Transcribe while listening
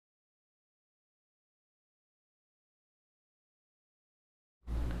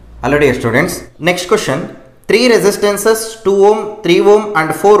Hello dear students. Next question. Three resistances 2 ohm, 3 ohm and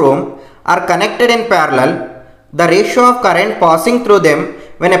 4 ohm are connected in parallel. The ratio of current passing through them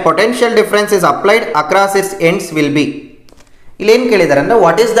when a potential difference is applied across its ends will be. ಇಲ್ಲಿ ಏನು ಕೇಳಿದ್ದಾರೆ ಅಂದರೆ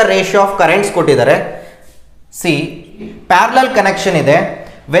what is the ratio of currents ಕೊಟ್ಟಿದ್ದಾರೆ. C parallel connection ಇದೆ.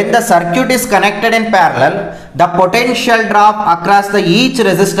 When the circuit is connected in parallel the potential drop across the each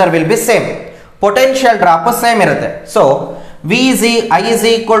resistor will be same. Potential drop same ಇರುತ್ತೆ. So V is I is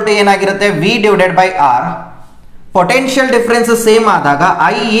equal to ಏನಾಗಿರುತ್ತೆ V divided by R. Potential difference same ಆದಾಗ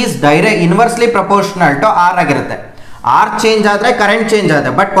I is direct inversely proportional to R ಆಗಿರುತ್ತೆ. R change ಆದರೆ current change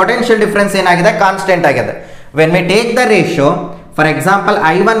ಆಗುತ್ತೆ, but potential difference ಏನಾಗಿದೆ constant ಆಗಿದೆ. When we take the ratio for example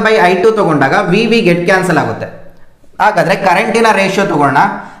I1 by I2 ತಗೊಂಡಾಗ V get cancel ಆಗುತ್ತೆ. ಹಾಗಾದರೆ ಕರೆಂಟಿನ ರೇಷಿಯೋ ತಗೋಣ.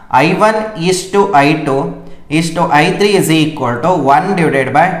 I1 is to I2 is to I3 is equal to 1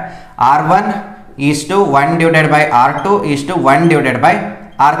 divided by R1 is to 1 divided by R2 is to 1 divided by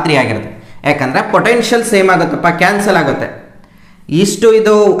R3 ಆಗಿರುತ್ತೆ. ಯಾಕಂದರೆ potential same ಆಗುತ್ತಪ್ಪ, cancel ಆಗುತ್ತೆ. ಇಷ್ಟು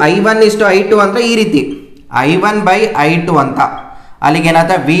ಇದು I1 is to I2 ಅಂದರೆ ಈ ರೀತಿ I1 by I2 ಅಂತ, ಅಲ್ಲಿಗೆ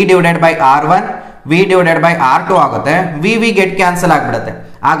ಏನಾಗುತ್ತೆ V divided by R1 V divided by R2 ಆಗುತ್ತೆ. V ಗೆಟ್ ಕ್ಯಾನ್ಸಲ್ ಆಗಿಬಿಡುತ್ತೆ.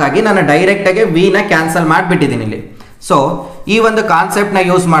 ಹಾಗಾಗಿ ನಾನು ಡೈರೆಕ್ಟಾಗಿ ವಿನ ಕ್ಯಾನ್ಸಲ್ ಮಾಡಿಬಿಟ್ಟಿದ್ದೀನಿ ಇಲ್ಲಿ. ಸೊ ಈ ಒಂದು ಕಾನ್ಸೆಪ್ಟ್ನ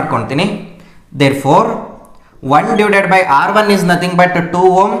ಯೂಸ್ ಮಾಡ್ಕೊತೀನಿ. There four 1 divided by R1 is nothing but 2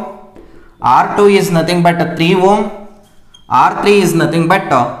 ohm, R2 is nothing but 3 ohm, R3 is nothing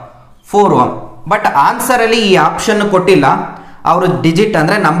but 4 ohm. But ಆನ್ಸರಲ್ಲಿ ಈ ಆಪ್ಷನ್ ಕೊಟ್ಟಿಲ್ಲ, ಅವರು ಡಿಜಿಟ್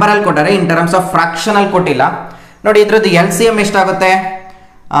ಅಂದರೆ ನಂಬರಲ್ಲಿ ಕೊಟ್ಟಾರೆ, ಇನ್ ಟರ್ಮ್ಸ್ ಆಫ್ ಫ್ರಾಕ್ಷನಲ್ಲಿ ಕೊಟ್ಟಿಲ್ಲ. ನೋಡಿ ಇದ್ರದ್ದು LCM ಎಷ್ಟಾಗುತ್ತೆ,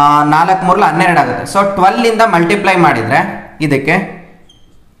 4 3 12 ಆಗುತ್ತೆ. ಸೊ 12ಇಂದ ಮಲ್ಟಿಪ್ಲೈ ಮಾಡಿದರೆ ಇದಕ್ಕೆ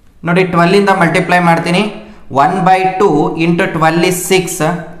ನೋಡಿ 12ಇಂದ ಮಲ್ಟಿಪ್ಲೈ ಮಾಡ್ತೀನಿ. 1/2 into 12 is 6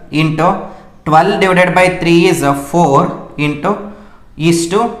 into 12 divided by 3 is 4 into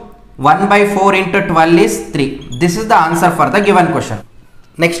ಇಷ್ಟು 1/4 into 12 is 3. This is the answer for the given question.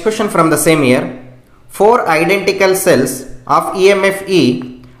 Next question from the same year. 4 identical cells of EMF E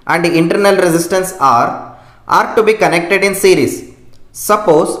and internal resistance R are to be connected in series.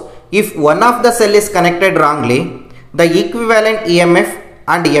 Suppose if one of the cell is connected wrongly, the equivalent EMF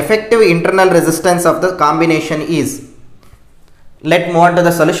and effective internal resistance of the combination is. Let's move on to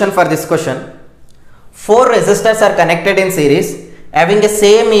the solution for this question. 4 resistors are connected in series having a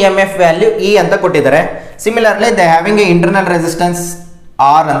same EMF value E ಅಂತ ಕೊಟ್ಟಿದ್ದಾರೆ. Similarly they having a internal resistance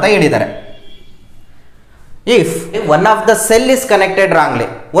R ಅಂತ ಹೇಳಿದ್ದಾರೆ. If one of the cell is connected wrongly,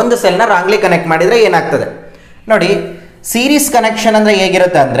 ಒಂದು ಸೆಲ್ನ wrongly connect ಮಾಡಿದರೆ ಏನಾಗ್ತದೆ ನೋಡಿ. Series connection ಅಂದರೆ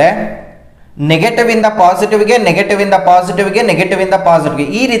ಹೇಗಿರುತ್ತೆ ಅಂದರೆ ನೆಗೆಟಿವ್ ಇಂದ ಪಾಸಿಟಿವ್ಗೆ, ನೆಗೆಟಿವ್ ಇಂದ ಪಾಸಿಟಿವ್ಗೆ, ನೆಗೆಟಿವ್ ಇಂದ ಪಾಸಿಟಿವ್ಗೆ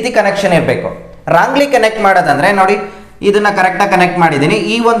ಈ ರೀತಿ ಕನೆಕ್ಷನ್ ಇರಬೇಕು. ರಾಂಗ್ಲಿ ಕನೆಕ್ಟ್ ಮಾಡೋದಂದ್ರೆ ನೋಡಿ ಇದನ್ನ ಕರೆಕ್ಟಾಗಿ ಕನೆಕ್ಟ್ ಮಾಡಿದ್ದೀನಿ.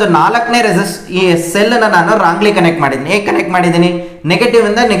 ಈ ಒಂದು 4ನೇ ಈ ಸೆಲ್ನ ನಾನು ರಾಂಗ್ಲಿ ಕನೆಕ್ಟ್ ಮಾಡಿದ್ದೀನಿ. ಹೇಗೆ ಕನೆಕ್ಟ್ ಮಾಡಿದ್ದೀನಿ, ನೆಗೆಟಿವ್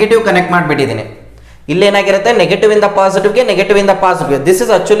ಇಂದ ನೆಗೆಟಿವ್ ಕನೆಕ್ಟ್ ಮಾಡಿಬಿಟ್ಟಿದ್ದೀನಿ. ಇಲ್ಲೇನಾಗಿರುತ್ತೆ ನೆಗೆಟಿವ್ ಇಂದ ಪಾಸಿಟಿವ್ಗೆ, ನೆಗೆಟಿವ್ ಇಂದ ಪಾಸಿಟಿವ್ಗೆ. This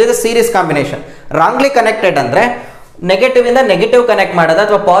is actually the series combination. Wrongly connected ಅಂದರೆ ನೆಗೆಟಿವ್ ಇಂದ ನೆಗೆಟಿವ್ ಕನೆಕ್ಟ್ ಮಾಡೋದು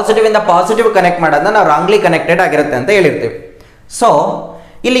ಅಥವಾ ಪಾಸಿಟಿವ್ ಇಂದ ಪಾಸಿಟಿವ್ ಕನೆಕ್ಟ್ ಮಾಡೋದನ್ನ ನಾವು ರಾಂಗ್ಲಿ ಕನೆಕ್ಟೆಡ್ ಆಗಿರುತ್ತೆ ಅಂತ ಹೇಳಿರ್ತೀವಿ. ಸೊ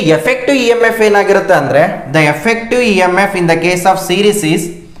ಇಲ್ಲಿ ಎಫೆಕ್ಟಿವ್ EMF ಏನಾಗಿರುತ್ತೆ ಅಂದರೆ the effective EMF in the case of series is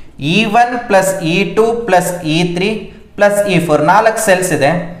E1 plus E2 plus E3 plus E4. 4 cells ಇದೆ,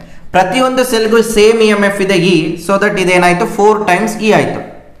 ಪ್ರತಿಯೊಂದು ಸೆಲ್ಗೂ ಸೇಮ್ EMF ಇದೆ E. So that ಇದೇನಾಯಿತು 4 times E ಆಯಿತು.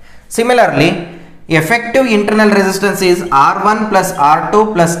 Similarly effective internal resistance is R1 plus R2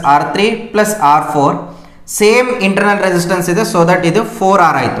 plus R3 plus R4. Same internal resistance ಇದೆ, so that ಇದು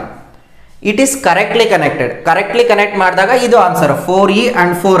 4R ಆಯಿತು. It is correctly connected. Correctly connect ಮಾಡಿದಾಗ ಇದು answer 4E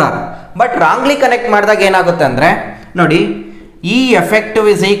and 4R. But wrongly connect ಮಾಡಿದಾಗ ಏನಾಗುತ್ತೆ ಅಂದರೆ ನೋಡಿ E effective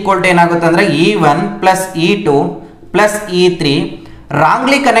is equal to ಏನಾಗುತ್ತೆ ಅಂದರೆ E1 plus E2 plus E3.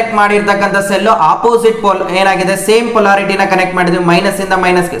 Wrongly connect ಮಾಡಿರ್ತಕ್ಕಂಥ ಸೆಲ್ಲು ಆಪೋಸಿಟ್ ಪೋಲ್ ಏನಾಗಿದೆ ಸೇಮ್ ಪೊಲಾರಿಟಿನ ಕನೆಕ್ಟ್ ಮಾಡಿದ್ವಿ, ಮೈನಸ್ ಇಂದ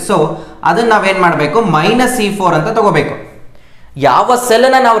ಮೈನಸ್ಗೆ. ಸೊ ಅದನ್ನ ನಾವೇನು ಮಾಡಬೇಕು -E4 ಅಂತ ತಗೋಬೇಕು. ಯಾವ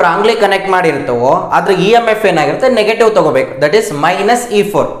ಸೆಲ್ನ ನಾವು ರಾಂಗ್ಲಿ ಕನೆಕ್ಟ್ ಮಾಡಿರ್ತವೋ ಅದ್ರ EMF ಏನಾಗಿರುತ್ತೆ ನೆಗೆಟಿವ್ ತಗೋಬೇಕು, that is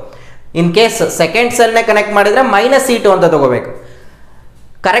 -E4. In case second ಸೆಲ್ನೇ connect ಮಾಡಿದ್ರೆ -E2 ಅಂತ ತಗೋಬೇಕು.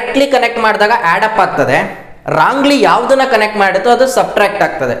 ಕರೆಕ್ಟ್ಲಿ ಕನೆಕ್ಟ್ ಮಾಡಿದಾಗ ಆ್ಯಡ್ ಅಪ್ ಆಗ್ತದೆ. ರಾಂಗ್ಲಿ ಯಾವುದನ್ನ ಕನೆಕ್ಟ್ ಮಾಡಿರ್ತೋ ಅದು ಸಬ್ಟ್ರಾಕ್ಟ್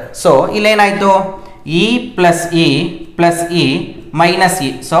ಆಗ್ತದೆ. So ಇಲ್ಲೇನಾಯಿತು E plus E plus E minus E.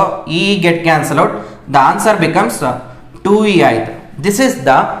 So E get cancel out. The answer becomes 2E ಆಯಿತು. This is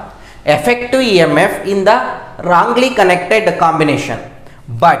the effective EMF in the wrongly connected combination.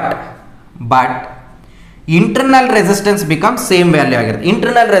 But internal resistance become same value ಆಗಿರುತ್ತೆ.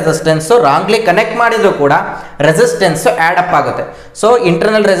 Internal resistance wrongly connect ಮಾಡಿದ್ರು ಕೂಡ resistance add up ಆಗುತ್ತೆ. So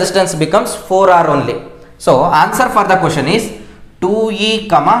internal resistance becomes 4R only. So answer for the question is 2E,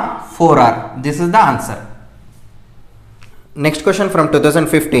 4R. This is the answer. Next question from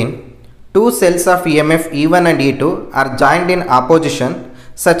 2015. Two cells of EMF E1 and E2 are joined in opposition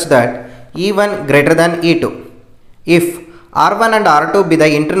such that E1 greater than E2. If R1 and R2 be the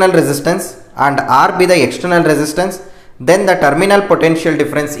internal resistance and R be the external resistance, then the terminal potential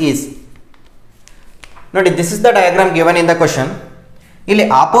difference is. ನೋಡಿ, this is the diagram given in the question. ಇಲ್ಲಿ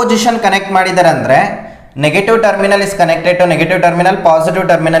opposition connect ಮಾಡಿದ್ದಾರೆ ಅಂದರೆ negative terminal is connected to negative terminal, positive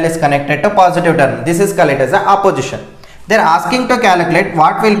terminal is connected to positive terminal. This is called as a opposition. They are asking to calculate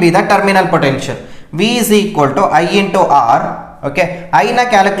what will be the terminal potential. V is equal to I into R. Okay, I ನ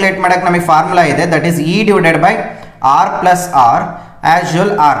calculate ಮಾಡಕ್ಕೆ ನಮಗೆ formula ಇದೆ, that is E divided by R plus R as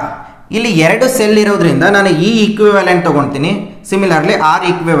you'll R. ಇಲ್ಲಿ ಎರಡು cell ಇರೋದ್ರಿಂದ ನಾನು E equivalent ತೊಗೊಳ್ತೀನಿ, similarly R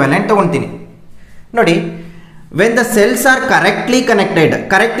equivalent ತೊಗೊಳ್ತೀನಿ. ನೋಡಿ, when the cells are correctly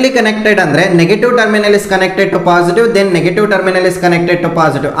connected ಅಂದರೆ negative terminal is connected to positive, then negative terminal is connected to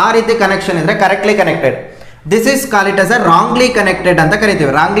positive. ಆ ರೀತಿ ಕನೆಕ್ಷನ್ ಇದ್ರೆ correctly connected. This is call it as a wrongly connected ಅಂತ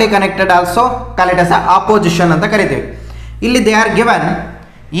ಕರಿತೀವಿ. wrongly connected also call it as a opposition ಅಂತ ಕರಿತೀವಿ. ಇಲ್ಲಿ they are given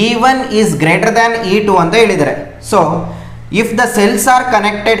E1 is greater than E2 ಅಂತ ಹೇಳಿದ್ದಾರೆ. So if the cells are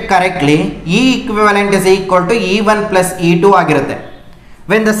connected correctly, E equivalent is equal to E1 plus E2 ಆಗಿರುತ್ತೆ.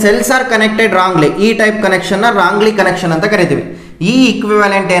 When the cells are connected wrongly, ಈ type connection wrongly connection ಅಂತ ಕರಿತೀವಿ. E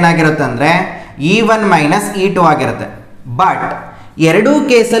equivalent ಏನಾಗಿರುತ್ತೆ ಅಂದರೆ E1 minus E2 ಆಗಿರುತ್ತೆ. But ಎರಡೂ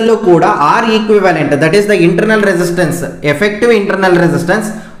ಕೇಸಲ್ಲೂ ಕೂಡ R equivalent, that is the internal resistance, effective internal resistance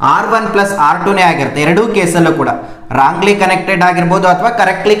R1 plus R2 ಆಗಿರುತ್ತೆ. ಎರಡೂ ಕೇಸಲ್ಲೂ ಕೂಡ ರಾಂಗ್ಲಿ ಕನೆಕ್ಟೆಡ್ ಆಗಿರ್ಬೋದು ಅಥವಾ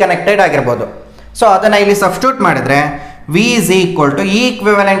ಕರೆಕ್ಟ್ಲಿ ಕನೆಕ್ಟೆಡ್ ಆಗಿರ್ಬೋದು. ಸೊ ಅದನ್ನು ಇಲ್ಲಿ ಸಬ್ಸ್ಟಿಟ್ಯೂಟ್ ಮಾಡಿದ್ರೆ V is equal to E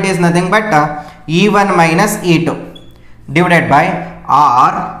equivalent is nothing but E1 minus E2 divided by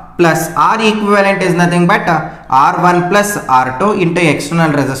R plus R equivalent is nothing but R1 plus R2 into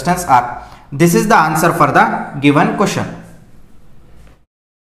external resistance R. This is the answer for the given question.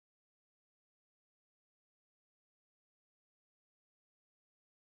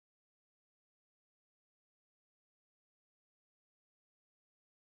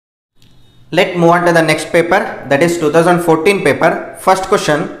 Let's move on to the next paper, that is 2014 paper. First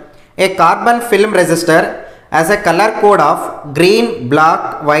question, a carbon film resistor has a color code of green, black,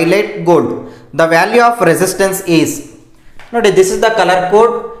 violet, gold. The value of resistance is. ನೋಡಿ, this is the color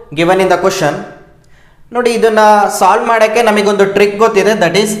code given in the question. ನೋಡಿ, ಇದನ್ನ solve ಮಾಡೋಕ್ಕೆ ನಮಗೊಂದು trick ಗೊತ್ತಿದೆ,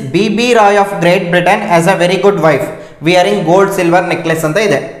 that is BB Roy of great Britain as a very good wife wearing gold silver necklace ಅಂತ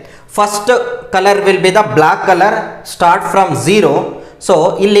ಇದೆ. First colour will be the black colour, start from 0. So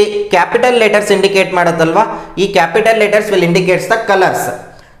ಇಲ್ಲಿ capital letters indicate ಮಾಡುತ್ತಲ್ವಾ, ಈ capital letters will indicates the colours.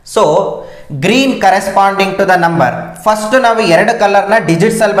 So green corresponding to the number. First ನಾವು ಎರಡು ಕಲರ್ನ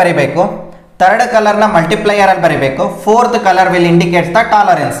digits ಅಲ್ಲಿ ಬರೀಬೇಕು, third ಕಲರ್ನ ಮಲ್ಟಿಪ್ಲೈಯರ್ ಅಲ್ಲಿ ಬರೀಬೇಕು, fourth colour will indicates the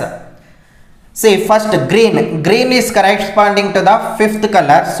tolerance. C first green is corresponding to the fifth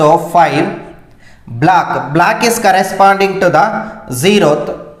colour, so 5. Block is corresponding to the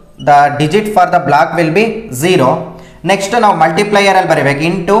 0th, the digit for the block will be 0. Next ನಾವು multiplier ಅಲ್ಲಿ ಬರೀಬೇಕು,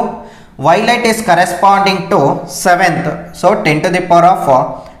 into violet is corresponding to 7th, so 10 to the power of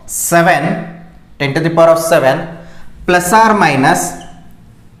 7 plus R minus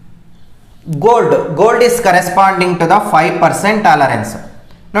gold is corresponding to the 5% tolerance.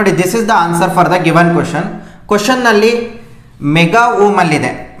 ನೋಡಿ, this is the answer for the given question. ಕ್ವಶನ್ನಲ್ಲಿ mega ohm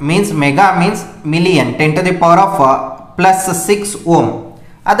ಅಲ್ಲಿದೆ, mega means million, 10 to the power of +6 ohm.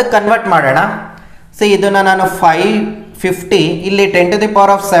 ಅದಕ್ಕೆ convert ಮಾಡೋಣ. So ಇದನ್ನು ನಾನು 550, ಇಲ್ಲಿ 10 to the power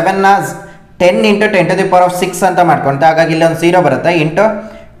of 7ನ 10 into 10 to the power of 6 ಅಂತ ಮಾಡ್ಕೊಂತ, ಹಾಗಾಗಿ ಇಲ್ಲಿ ಒಂದು 0 ಬರುತ್ತೆ, into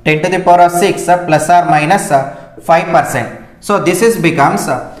 10 to the power of 6 plus R minus 5%. So this is becomes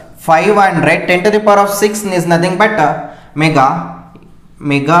 500. 10 to the power of 6 is nothing but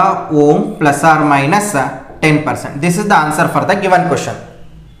mega ohm plus or minus 10%. This is the answer for the given question.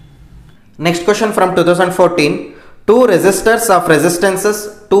 Next question from 2014. Two resistors of resistances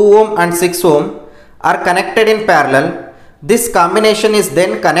 2 ohm and 6 ohm are connected in parallel. This combination is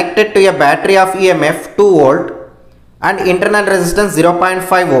then connected to a battery of EMF 2 volt and internal resistance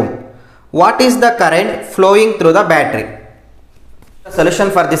 0.5 ohm. What is the current flowing through the battery? The solution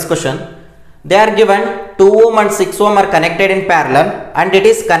for this question, they are given 2 ohm and 6 ohm are connected in parallel and it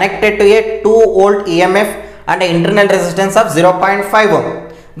is connected to a 2 volt EMF and an internal resistance of 0.5 ohm.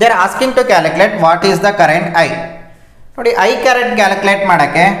 They are asking to calculate what is the current I. ನೋಡಿ, I current calculate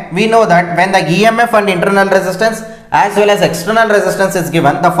ಮಾಡೋಕ್ಕೆ we know that when the EMF and internal resistance as well as external resistance is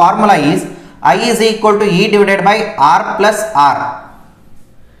given, the formula is I is equal to E divided by R plus R.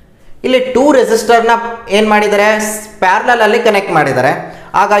 ಇಲ್ಲಿ 2 ರೆಸಿಸ್ಟರ್ನ ಏನು ಮಾಡಿದ್ದಾರೆ, parallel ಅಲ್ಲಿ connect ಮಾಡಿದ್ದಾರೆ.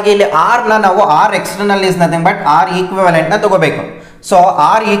 ಹಾಗಾಗಿ ಇಲ್ಲಿ R ನ ನಾವು R external is nothing but R equivalent ನ ತಗೋಬೇಕು. So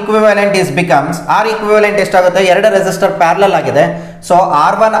R equivalent is becomes, R equivalent ಎಷ್ಟಾಗುತ್ತೆ, ಎರಡು ರೆಸಿಸ್ಟರ್ ಪ್ಯಾರಲಲ್ ಆಗಿದೆ. So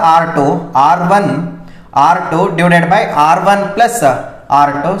R1 R2 divided by R1 plus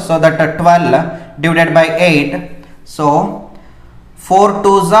R2, so that 12 divided by 8, so 4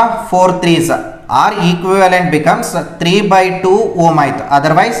 2s 4 3s, R equivalent becomes 3 by 2 ohm ಆಯಿತು.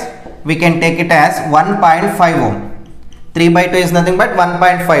 Otherwise we can take it as 1.5 ohm. 3 by 2 is nothing but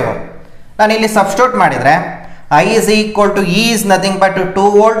 1.5 ohm. ನಾನು ಇಲ್ಲಿ substitute ಮಾಡಿದರೆ I is equal to E is nothing but 2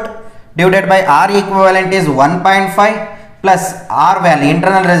 volt divided by R equivalent is 1.5 plus R value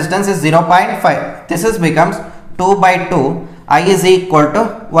internal resistance is 0.5. This is becomes 2 by 2, I is equal to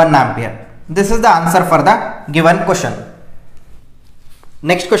 1 ampere. This is the answer for the given question.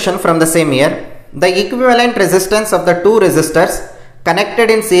 Next question from the same year. The equivalent resistance of the two resistors connected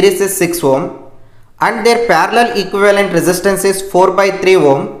in series is 6 ohm and their parallel equivalent resistance is 4 by 3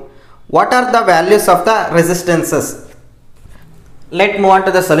 ohm. What are the values of the resistances? Let's move on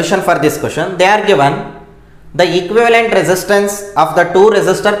to the solution for this question. They are given the equivalent resistance of the two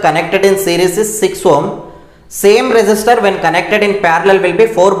resistors connected in series is 6 ohm. Same resistor when connected in parallel will be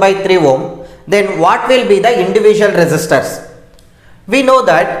 4 by 3 ohm. Then what will be the individual resistors? We know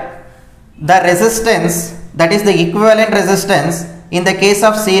that the resistance, that is the equivalent resistance in the case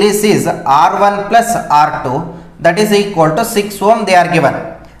of series is R1 plus R2, that is equal to 6 ohm they are given.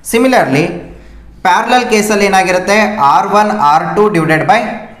 Similarly, parallel case alli enagirutte R1 R2 divided by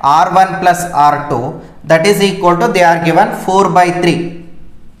R1 plus R2, that is equal to they are given 4 by 3.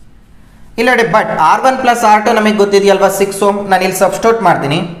 Illadi but R1 plus R2 namige gottidiyalva 6 ohm, nanu ಇಲ್ಲಿ substitute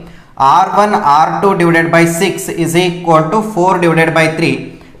ಮಾಡ್ತೀನಿ. R1 R2 divided by 6 is equal to 4 divided by 3.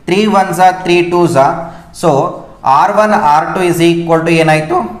 3 1s are 3 2s are. So R1 R2 is equal to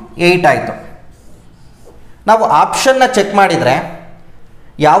ಏನಾಯಿತು 8 ಆಯಿತು. ನಾವು ಆಪ್ಷನ್ನ check ಮಾಡಿದರೆ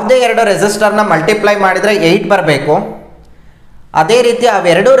ಯಾವುದೇ ಎರಡು ರೆಸಿಸ್ಟರ್ನ multiply ಮಾಡಿದರೆ 8 ಬರಬೇಕು. ಅದೇ ರೀತಿ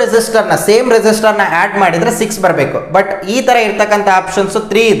ಅವೆರಡು ರೆಸಿಸ್ಟರ್ನ ಸೇಮ್ ರೆಸಿಸ್ಟರ್ನ ಆ್ಯಡ್ ಮಾಡಿದರೆ 6 ಬರಬೇಕು. ಬಟ್ ಈ ಥರ ಇರ್ತಕ್ಕಂಥ ಆಪ್ಷನ್ಸು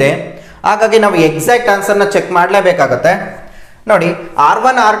 3 ಇದೆ. ಹಾಗಾಗಿ ನಾವು ಎಕ್ಸಾಕ್ಟ್ ಆನ್ಸರ್ನ ಚೆಕ್ ಮಾಡಲೇಬೇಕಾಗುತ್ತೆ. ನೋಡಿ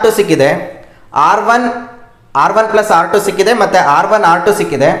R1 R2 ಸಿಕ್ಕಿದೆ, R1 ಪ್ಲಸ್ R2 ಸಿಕ್ಕಿದೆ ಮತ್ತು R1 R2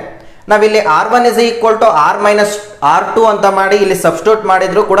 ಸಿಕ್ಕಿದೆ. ನಾವಿಲ್ಲಿ R1 is equal to R minus R2 ಅಂತ ಮಾಡಿ ಇಲ್ಲಿ ಸಬ್ಸ್ಟಿಟ್ಯೂಟ್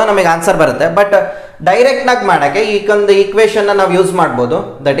ಮಾಡಿದ್ರು ಕೂಡ ನಮಗೆ ಆನ್ಸರ್ ಬರುತ್ತೆ. ಬಟ್ ಡೈರೆಕ್ಟ್ನಾಗಿ ಮಾಡೋಕ್ಕೆ ಈಗೊಂದು ಈಕ್ವೇಷನ್ನ ನಾವು ಯೂಸ್ ಮಾಡ್ಬೋದು.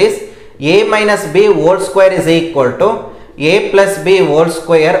 That is A minus B whole square is equal to A plus B whole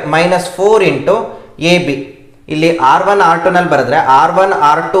square minus 4 into AB. ಇಲ್ಲಿ R1 R2 ನಲ್ಲಿ ಬರೆದ್ರೆ R1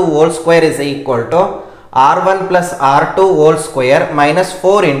 R2 whole square is equal to R1 plus R2 whole square minus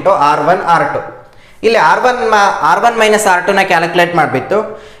 4 into R1 R2. ಇಲ್ಲಿ R1 minus R2 ನ calculate ಮಾಡಿಬಿಟ್ಟು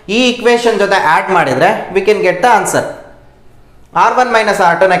ಈ equation ಜೊತೆ add ಮಾಡಿದರೆ we can get the answer. R1 minus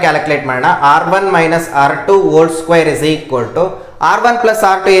R2 ನ calculate ಮಾಡೋಣ. R1 minus R2 whole square is equal to R1 plus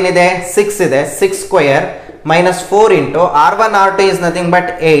R2 ಏನಿದೆ 6 ಇದೆ, 6 square minus 4 into R1 R2 is nothing but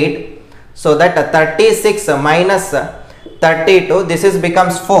 8. So that 36 minus 32, this is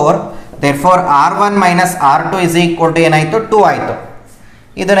becomes 4. Therefore R1 minus R2 is equal to ಏನಾಯಿತು 2 ಆಯಿತು.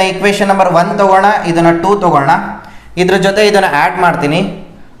 ಇದನ್ನು equation number 1 ತಗೋಣ, ಇದನ್ನು 2 ತಗೋಣ. ಇದ್ರ ಜೊತೆ ಇದನ್ನು ಆ್ಯಡ್ ಮಾಡ್ತೀನಿ.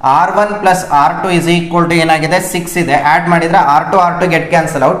 R1 plus R2 is equal to ಏನಾಗಿದೆ 6 ಇದೆ. ಆ್ಯಡ್ ಮಾಡಿದರೆ R2 get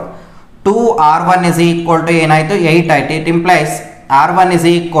cancel out. 2R1 is equal to ಏನಾಯಿತು 8 ಆಯಿತು. It implies R1 is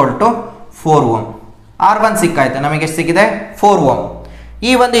equal to 4 ohm. R1 ಸಿಕ್ಕಾಯಿತು, ನಮಗೆ ಎಷ್ಟು ಸಿಕ್ಕಿದೆ 4 ohm.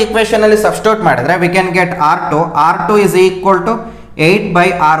 ಈ ಒಂದು ಈಕ್ವೇಷನಲ್ಲಿ ಸಬ್ಸ್ಟಿಟ್ಯೂಟ್ ಮಾಡಿದರೆ we can get R2 is equal to 8 by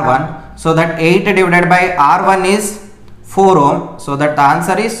R1. So that 8 divided by R1 is 4 ohm. So that the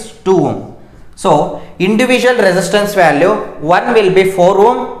answer is 2 ohm. So individual resistance value, one will be 4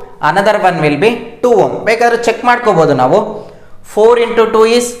 ohm, another one will be 2 ohm. ಬೇಕಾದ್ರೆ check ಮಾಡ್ಕೋಬಹುದು ನಾವು. 4 into 2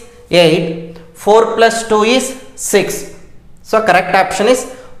 is 8, 4 plus 2 is 6. So correct option is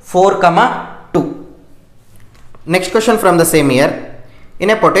 4, 2. Next question from the same year. In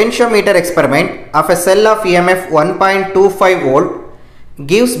a potentiometer experiment of a cell of EMF 1.25 volt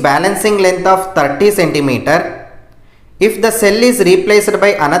gives balancing length of 30 centimeter. If the cell is replaced by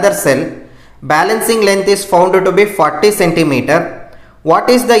another cell, balancing length is found to be 40 centimeter. What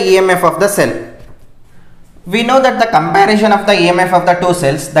is the EMF of the cell? We know that the comparison of the EMF of the two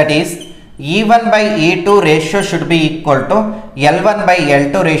cells, that is E1 by E2 ratio should be equal to L1 by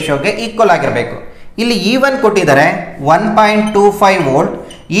L2 ratio ಗೆ equal ಆಗಿರಬೇಕು. ಇಲ್ಲಿ E1 ಕೊಟ್ಟಿದ್ದಾರೆ 1.25 volt,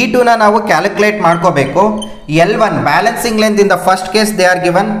 E2 ನ ನಾವು calculate ಮಾಡ್ಕೋಬೇಕು. L1 balancing length in the first case they are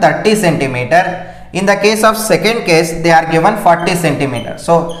given 30 centimeter. In the case of second case they are given 40 centimeter.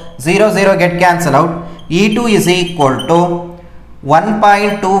 So 0 get cancel out. E2 is equal to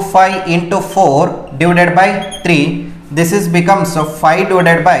 1.25 into 4 divided by 3. This is becomes 5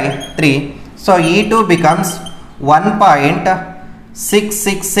 divided by 3. So E2 becomes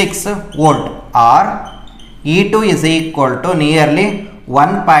 1.666 volt, or E2 is equal to nearly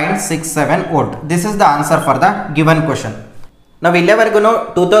 1.67 volt. This is the answer for the given question. ನಾವು ಇಲ್ಲಿವರೆಗೂ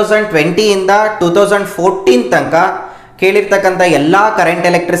 2020 ಇಂದ 2014 ತನಕ ಕೇಳಿರ್ತಕ್ಕಂಥ ಎಲ್ಲ current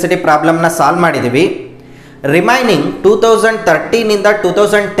electricity ಪ್ರಾಬ್ಲಮ್ನ solve ಮಾಡಿದ್ದೀವಿ. Remaining 2013 ಇಂದ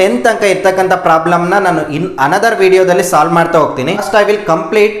 2010 ತನಕ ಇರ್ತಕ್ಕಂಥ ಪ್ರಾಬ್ಲಮ್ನ ನಾನು ಅನದರ್ ವಿಡಿಯೋದಲ್ಲಿ ಸಾಲ್ವ್ ಮಾಡ್ತಾ ಹೋಗ್ತೀನಿ. First I will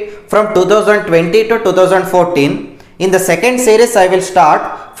complete from 2020 to 2014. In the second series I will start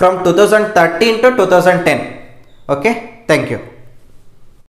from 2013 to 2010. Okay, thank you.